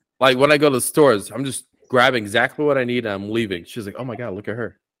 Like, when I go to the stores, I'm just grabbing exactly what I need and I'm leaving. She's like, "Oh my God, look at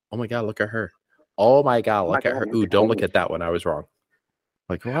her. Oh my God, look at her. Oh my God, look at her. Ooh, don't look at that one. I was wrong."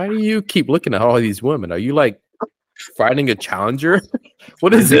 Like, why do you keep looking at all these women? Are you like fighting a challenger?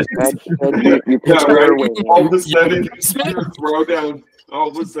 What is it? All of a sudden, you throw down. All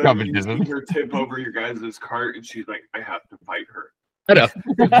of a sudden, you Competition. see her tip over your guys' cart, and she's like, "I have to fight her." I know.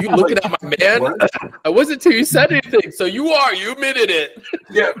 You looking at my man? What? I wasn't till you said anything. So you admitted it.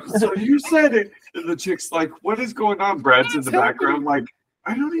 Yeah, so you said it, and the chick's like, "What is going on?" Brad's in the background, like,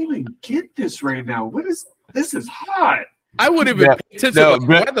 "I don't even get this right now. This is hot." I wouldn't even pay attention. No, Like,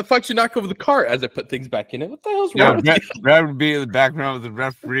 Brett- why the fuck you knock over the cart as I put things back in it? What the hell's Yeah, wrong with you? Brad would be in the background with the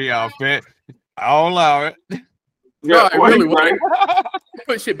referee outfit. I'll allow it. No, I really right?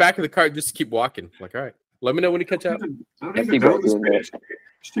 Put shit back in the cart just to keep walking. Like, all right, let me know when you catch up. I don't even know this bitch.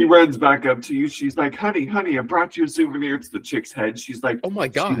 She runs back up to you. She's like, honey, I brought you a souvenir. It's the chick's head. She's like, Oh my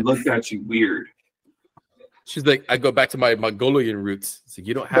she God. looked at you weird. She's like, I go back to my Mongolian roots. So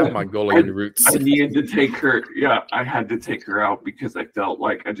you don't have Mongolian roots. I needed to take her. Yeah, I had to take her out because I felt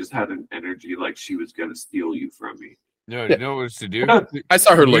like I just had an energy like she was going to steal you from me. No, you know what to do? I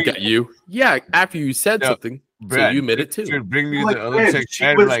saw her look at you. Yeah, after you said No, something. So Brad, you admitted it too. Bring me Like, the other man, chick's she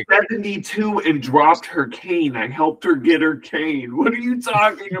head. was Like, 72 and dropped her cane. I helped her get her cane. What are you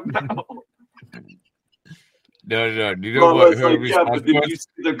talking about? no. You know Well, what? it's Her like, yeah, but response did you was?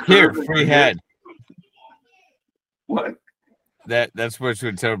 see the Here, curve in free her head. What? That's what she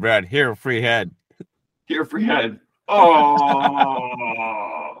would tell Brad. Here, free head. Here, free head.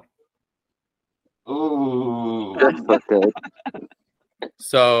 Oh. Oh. That's fucked up.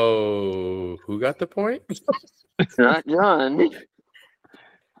 So who got the point? It's not John.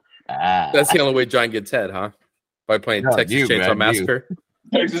 That's the only way John gets head, huh? By playing No, Texas you, Chainsaw man, you. I Massacre.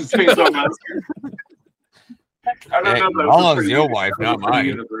 just Chainsaw Massacre. I don't Hey, know. That was Lala's a pretty- your wife, that was not a pretty mine.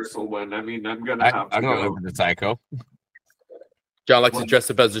 Universal one. I mean, I'm gonna have to I don't go. look at the psycho. John likes to dress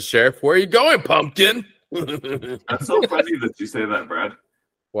up as a sheriff. Where are you going, pumpkin? That's so funny that you say that, Brad.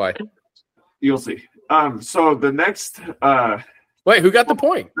 Why? You'll see. So the next, Wait, who got the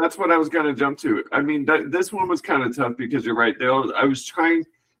point? that's what I was gonna jump to. I mean, this one was kind of tough because you're right. I was trying.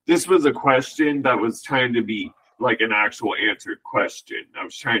 This was a question that was trying to be like an actual answered question. I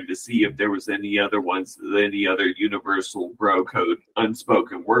was trying to see if there was any other ones, any other universal bro code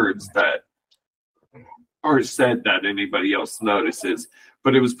unspoken words that are said that anybody else notices.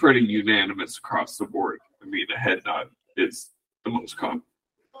 But it was pretty unanimous across the board. I mean, a head nod is the most common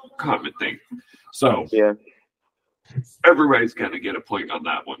thing. So Yeah. everybody's gonna get a point on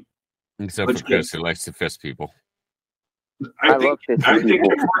that one. Except But for Chris, who likes to fist people. I I think love fist I think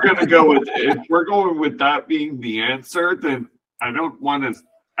people. if we're going with that being the answer, then I don't want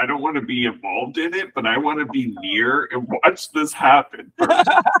to be involved in it, but I want to be near and watch this happen first.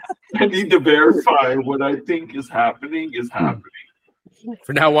 I need to verify what I think is happening is happening.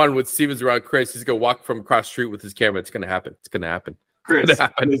 From now on, with Stevens around Chris, he's gonna walk from across the street with his camera. It's gonna happen. It's gonna happen. Chris, What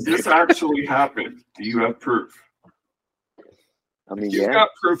happened? does this actually happen? Do you have proof? I mean, You yeah. got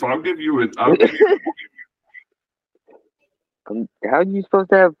proof. I'll give you it. How are you supposed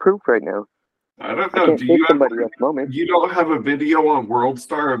to have proof right now? I don't I know. can't Do take you have, somebody else's moment. you don't have a video on World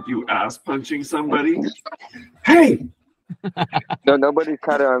Star of you ass punching somebody? Hey, No, nobody's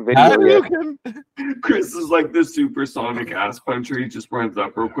caught it on video yet. Chris is like the supersonic ass puncher. He just runs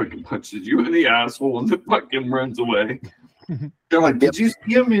up real quick and punches you in the asshole and then fucking runs away. They're like, did you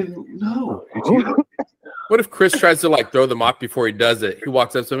see him in? No. Did you? What if Chris tries to like throw the mop before he does it? He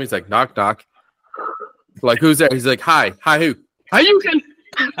walks up to him. He's like, knock, knock. Like, who's there? He's like, hi, who? Hi, you can.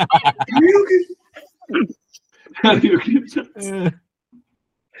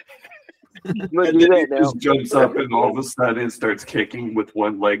 Look, And do then he that now. just jumps up and all of a sudden starts kicking with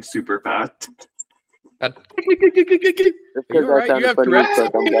one leg super fast. That's You're right. You have Tourette's.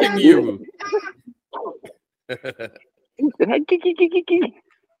 Like I'm Kicking like, you.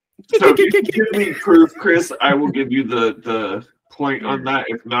 So if you give me proof, Chris, I will give you the point on that.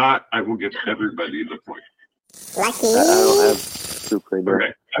 If not, I will give everybody the point. I don't have proof right now.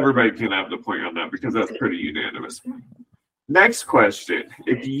 Okay, everybody can have the point on that because that's pretty unanimous. Next question.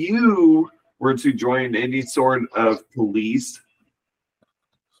 If you were to join any sort of police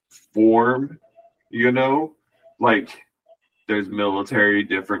form, you know, like there's military,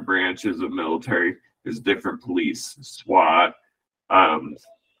 different branches of military, there's different police, SWAT,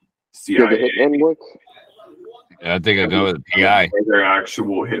 CIA. I think I know the PI. Are there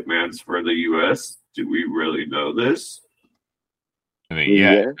actual hitmans for the U.S.? Do we really know this? I mean,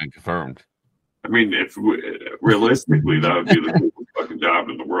 yeah, confirmed. I mean, if realistically, that would be the coolest fucking job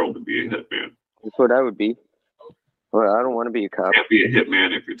in the world to be a hitman. That's what I would be. Well, I don't want to be a cop. You can't be a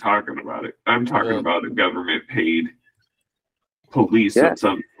hitman if you're talking about it. I'm talking about a government paid police of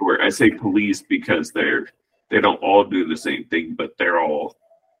some sort. I say police because they don't all do the same thing, but they're all,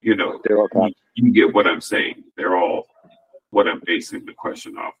 you know, they're all cops. You get what I'm saying. They're all what I'm basing the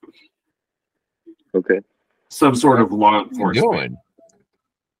question off of. Okay. Some sort of law enforcement.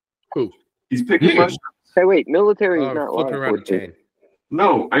 Who? He's picking mushrooms. Hey, wait, military is not law flipping around the enforcement. chain.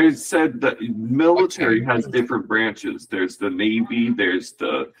 No, I said that military has different branches. There's the Navy, there's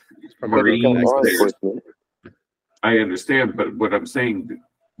the Marines. Law There's, enforcement. I understand, but what I'm saying,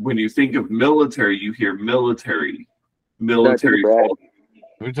 when you think of military, you hear military. Military.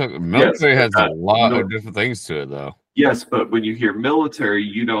 We're talking military Yes, has a lot of different things to it, though. Yes, but when you hear military,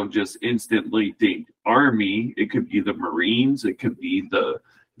 you don't just instantly think Army. It could be the Marines. It could be the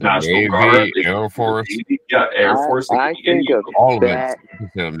National Navy, Guard, Air Force. Yeah, Air Force. I think of all of that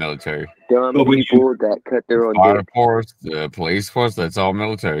it military. dumb people that cut their own Fire dick. force, the police force, that's all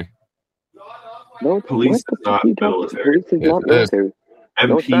military. No, Police what is the fuck not are you talking- military. Police is not Yes, it is. military.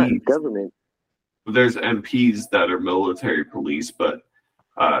 No, it's not MPs. government. There's MPs that are military police, but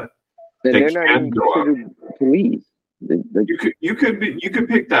Then they they're not can even go up. considered police. You could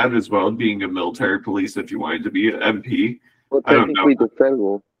pick that as well, being a military police if you wanted to be an MP. Well, I don't know. technically, the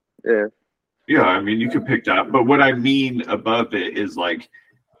federal. Yeah. Yeah, I mean, you could pick that. But what I mean above it is like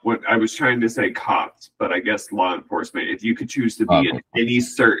what I was trying to say cops, but I guess law enforcement. If you could choose to be in any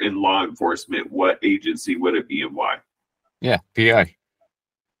certain law enforcement, what agency would it be and why? Yeah, PI.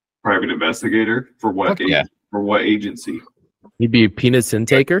 Private investigator for what? Yeah. For what agency? You'd be a penis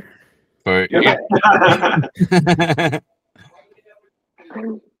intaker? But Yeah. yeah.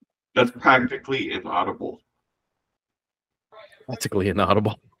 That's practically inaudible. Practically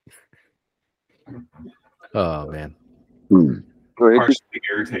inaudible. Oh, man. Partially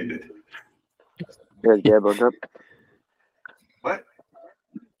irritated. Yeah, Gab on top. What?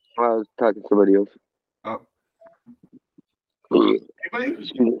 I was talking to somebody else. Oh. Anybody?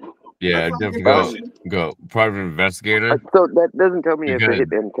 Yeah, definitely go private investigator. So that doesn't tell me if a Because-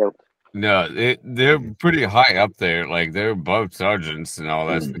 hitman counts. No, they're pretty high up there. Like they're above sergeants and all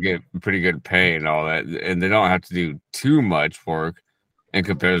that. So they get pretty good pay and all that, and they don't have to do too much work in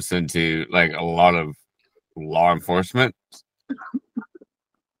comparison to like a lot of law enforcement.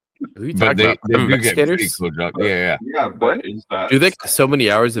 Who you But talking they about? do get pretty Investigators? cool job. Yeah. Yeah, but is that Do they get so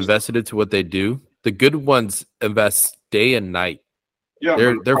many hours invested into what they do? The good ones invest day and night. yeah,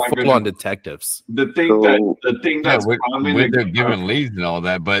 They're but private- full on detectives. The thing So- that's with common they're giving leads and all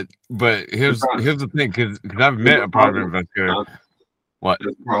that. But here's the thing, because I've met a private investigator. What?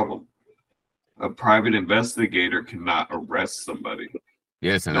 the problem. A private investigator cannot arrest somebody.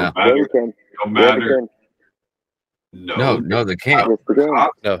 Yes and No no. Yeah, matter, they can. no Yeah, they matter. can. No, they can't. Yes, they can.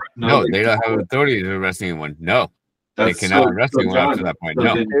 No. No, they don't have authority to arrest anyone. No, That's they cannot so- arrest so anyone John, after that point. so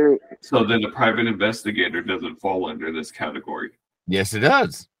No. then- So then a private investigator doesn't fall under this category. Yes, it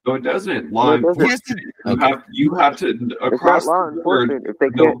does. No, it doesn't. Law No, it doesn't. enforcement. Yes, You have to It's across not law the board. enforcement if they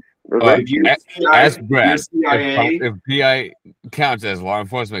No, can't. If you ask Brad CIA, if PI counts as law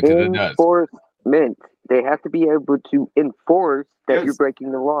enforcement, because it does. Enforcement. They have to be able to enforce that Yes. you're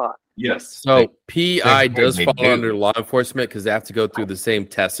breaking the law. yes. So PI does they fall do. under law enforcement because they have to go through the same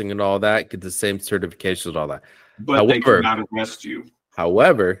testing and all that, get the same certifications and all that. But they However- cannot arrest you.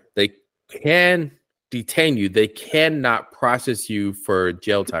 However, they can detain you. They cannot process you for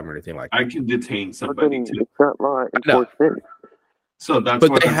jail time or anything like that. I can detain But somebody then too. it's not law know. enforcement. So that's But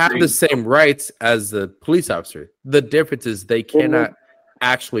what they I'm have the saying. same rights as the police officer. The difference is they cannot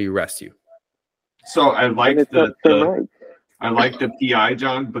actually arrest you. So I And like it's not the right. I like the PI,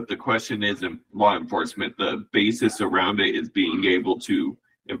 John, but the question is in law enforcement. The basis around it is being able to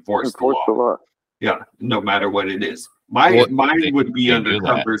enforce the law. Yeah, no matter what it is. Mine would be they do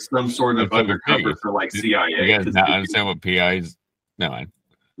undercover, some sort of That's what I'm undercover saying. for like You CIA. guys 'cause not they- understand what PI is? No, man.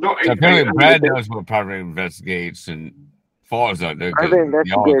 No, So apparently I- Brad knows what private investigation falls under. 'cause Private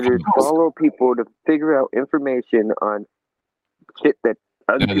y'all investigators come- follow people to figure out information on shit that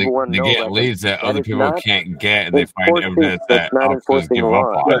other they, people want they to know. get about. leads that That other is people not can't get, and they find enforcing- evidence that's that not officers enforcing give the up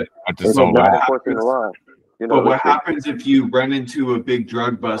law. on. But- But to It's solve not that. enforcing the law. You know, But what it's- happens if you run into a big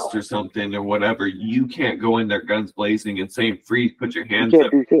drug bust or something or whatever? You can't go in there guns blazing and saying freeze, put your You hands can't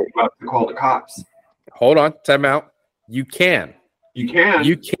up. do shit. You have to call the cops. Hold on, time out. You can. You can.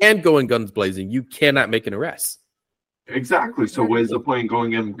 You can go in guns blazing. You cannot make an arrest. Exactly. So what is the point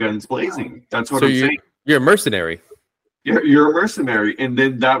going in guns blazing? That's what So I'm you're, saying. you're a mercenary. You're a mercenary, and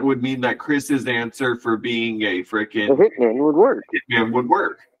then that would mean that Chris's answer for being a A freaking hitman would work. hitman would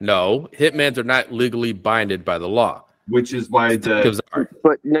work, No, hitmans are not legally binded by the law. which is why the Detectives are.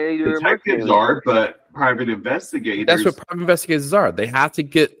 But neither detectives are, but private investigators. That's what private investigators are. They have to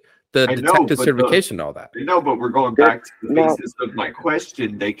get the I know, detective but certification and all that. I know, but we're going back to the No. basis of my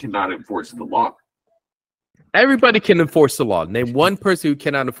question. They cannot enforce the law. Everybody can enforce the law. Name one person who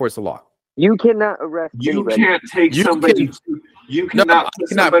cannot enforce the law. You cannot arrest You anybody. can't take You somebody. can- You No, cannot I put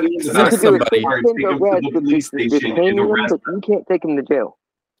cannot somebody in the possess You back can of do the a somebody. car and take citizen's them to arrest, the police station detain and them, arrest but you can't take them to jail.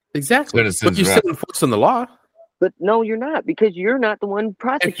 Exactly. Citizens But you're arrest. still enforcing the law. But no, you're not, because you're not the one If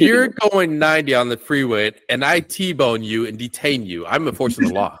prosecuting. you're it. going 90 on the freeway and I T-bone you and detain you, I'm enforcing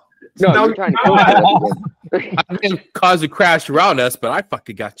the law. No, No, you're trying to you're kill not. somebody. I didn't cause a crash around us, but I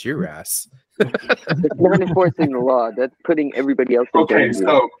fucking got your ass. It's not enforcing the law. That's putting everybody else in Okay, danger.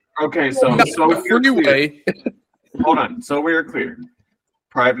 so we're clear. Freeway. Hold on. So we're clear.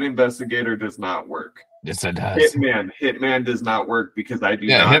 Private investigator does not work. Yes, it does. Hitman does not work because I do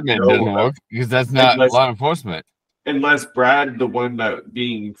Yeah, not hitman know doesn't work because that's not Unless- law enforcement. unless Brad, the one that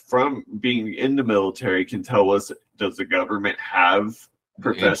being in the military, can tell us, does the government have It's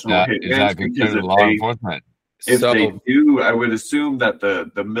professional not, hitmen? it's not Because considered law enforcement. if So they do, I would assume that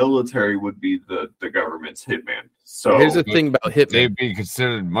the military would be the government's hitman. So here's the thing about hitmen. They'd be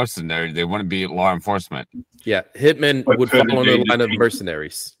considered mercenary. They wouldn't be law enforcement. Yeah, hitmen But would couldn't fall under they the line of detain-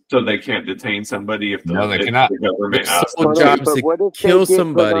 mercenaries. so they can't detain somebody if the, No, they if cannot. the government It's asks so them. Hold on, jobs but to what if kill they get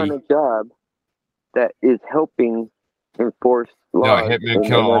somebody. put on a job that is helping enforce laws hitmen in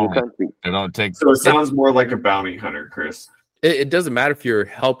kill another only. country? They don't take. So it sounds more like a bounty hunter, Chris. It doesn't matter if you're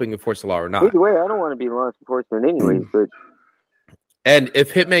helping enforce the law or not. Either way, I don't want to be law enforcement anyways, but And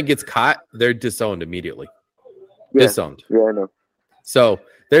if hitman gets caught, they're disowned immediately. yeah, Disowned. yeah, I know. So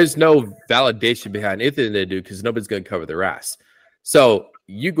there's no validation behind anything they do because nobody's going to cover their ass. So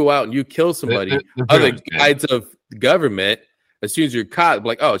you go out and you kill somebody, They're other pretty much guides of the government, as soon as you're caught,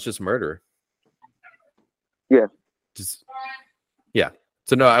 like, oh, it's just murder. Yeah. Just yeah.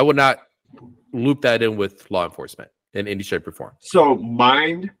 So no, I would not loop that in with law enforcement in any shape or form. So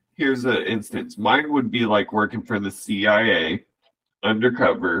mine, here's an instance. Mine would be like working for the CIA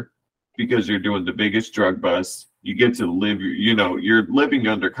undercover because you're doing the biggest drug bust. You get to live, you're living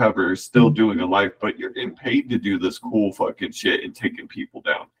undercover, still doing a life, but you're getting paid to do this cool fucking shit and taking people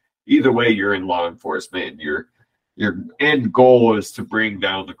down. Either way, you're in law enforcement. Your end goal is to bring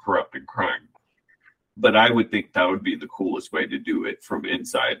down the corrupt and crime. But I would think that would be the coolest way to do it from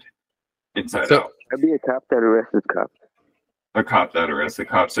inside So- out. I'd be a cop that arrests cops. A cop that arrests a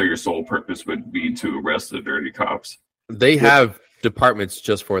cop, so your sole purpose would be to arrest the dirty cops. They have departments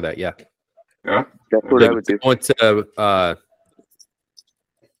just for that. Yeah. Yeah. That's what I would do. Go into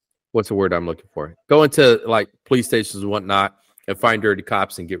what's the word I'm looking for? Go into like police stations and whatnot and find dirty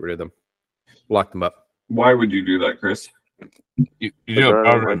cops and get rid of them. Lock them up. Why would you do that, Chris? You know, But,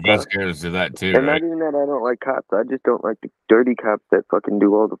 private like, investigators do that too, And right? not even that I don't like cops. I just don't like the dirty cops that fucking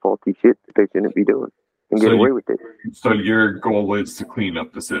do all the faulty shit that they shouldn't be doing and get So away you- with it. So your goal is to clean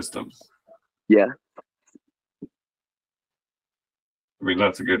up the system. Yeah. I mean,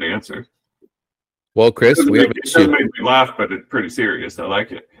 that's a good answer. Well, Chris, It we have an doesn't issue. make me laugh, but it's pretty serious. I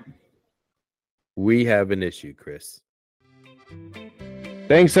like it. We have an issue, Chris.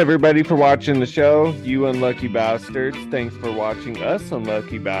 Thanks everybody for watching the show. You unlucky bastards. Thanks for watching us,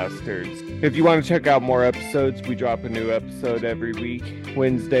 unlucky bastards. If you want to check out more episodes, we drop a new episode every week.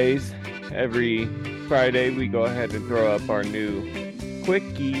 Wednesdays. Every Friday, we go ahead and throw up our new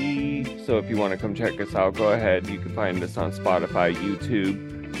quickie. So if you want to come check us out, go ahead. You can find us on Spotify, YouTube,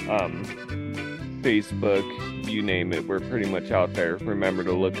 Facebook, you name it. We're pretty much out there. Remember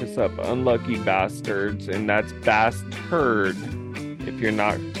to look us up, Unlucky Bastards, and that's Bastard if you're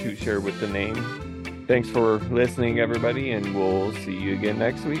not too sure with the name. Thanks for listening, everybody, and we'll see you again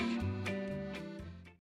next week.